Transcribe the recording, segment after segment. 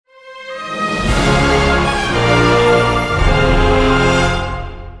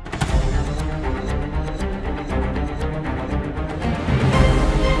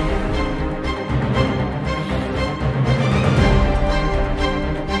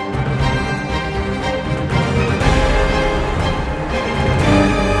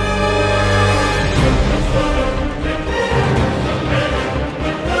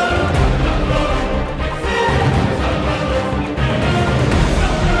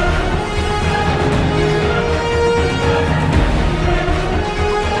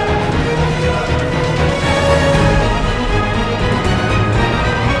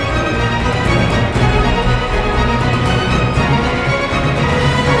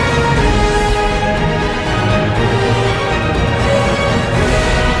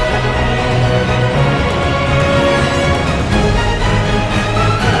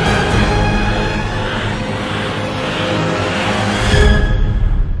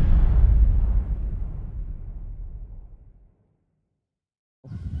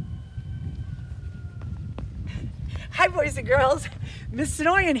boys and girls, Miss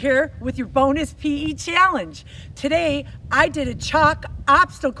Sonoyan here with your bonus PE challenge. Today, I did a chalk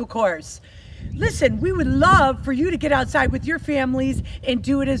obstacle course. Listen, we would love for you to get outside with your families and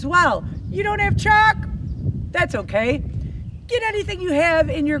do it as well. You don't have chalk? That's okay. Get anything you have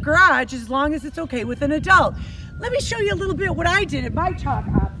in your garage as long as it's okay with an adult. Let me show you a little bit what I did at my chalk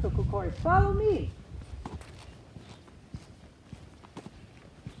obstacle course. Follow me.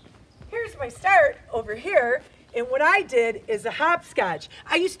 Here's my start over here, and what I did is a hopscotch.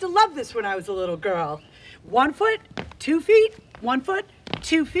 I used to love this when I was a little girl. 1 foot, 2 feet, 1 foot,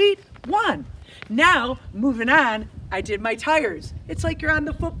 2 feet, 1. Now, moving on, I did my tires. It's like you're on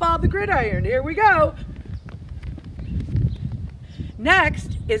the football, the gridiron. Here we go.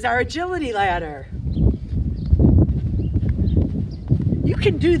 Next is our agility ladder. You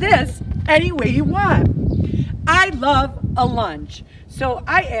can do this any way you want. I love a lunge, so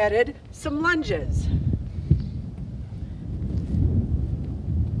I added some lunges.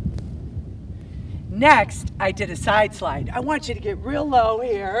 Next, I did a side slide. I want you to get real low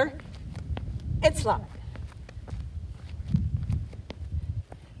here and slide.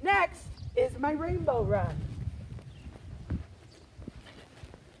 Next is my rainbow run.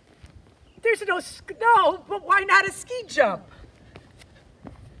 There's no snow, but why not a ski jump?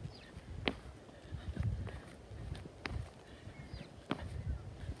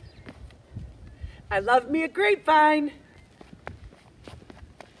 I love me a grapevine.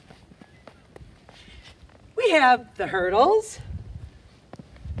 We have the hurdles.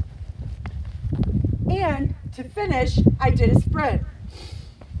 And to finish, I did a sprint.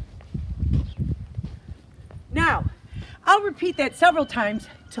 Now, I'll repeat that several times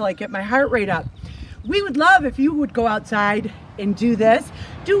till I get my heart rate up. We would love if you would go outside and do this.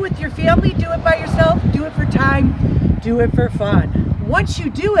 Do it with your family, do it by yourself, do it for time, do it for fun. Once you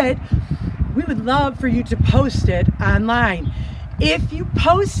do it, we would love for you to post it online. If you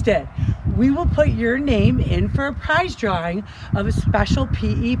post it, we will put your name in for a prize drawing of a special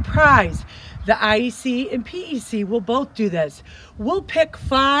PE prize. The IEC and PEC will both do this. We'll pick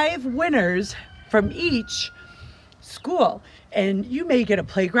 5 winners from each school, and you may get a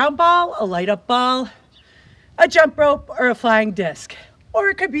playground ball, a light up ball, a jump rope, or a flying disc. Or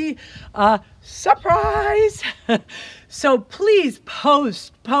it could be a surprise. So please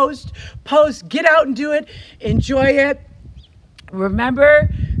post, get out and do it, enjoy it. Remember,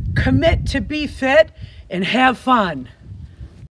 commit to be fit and have fun.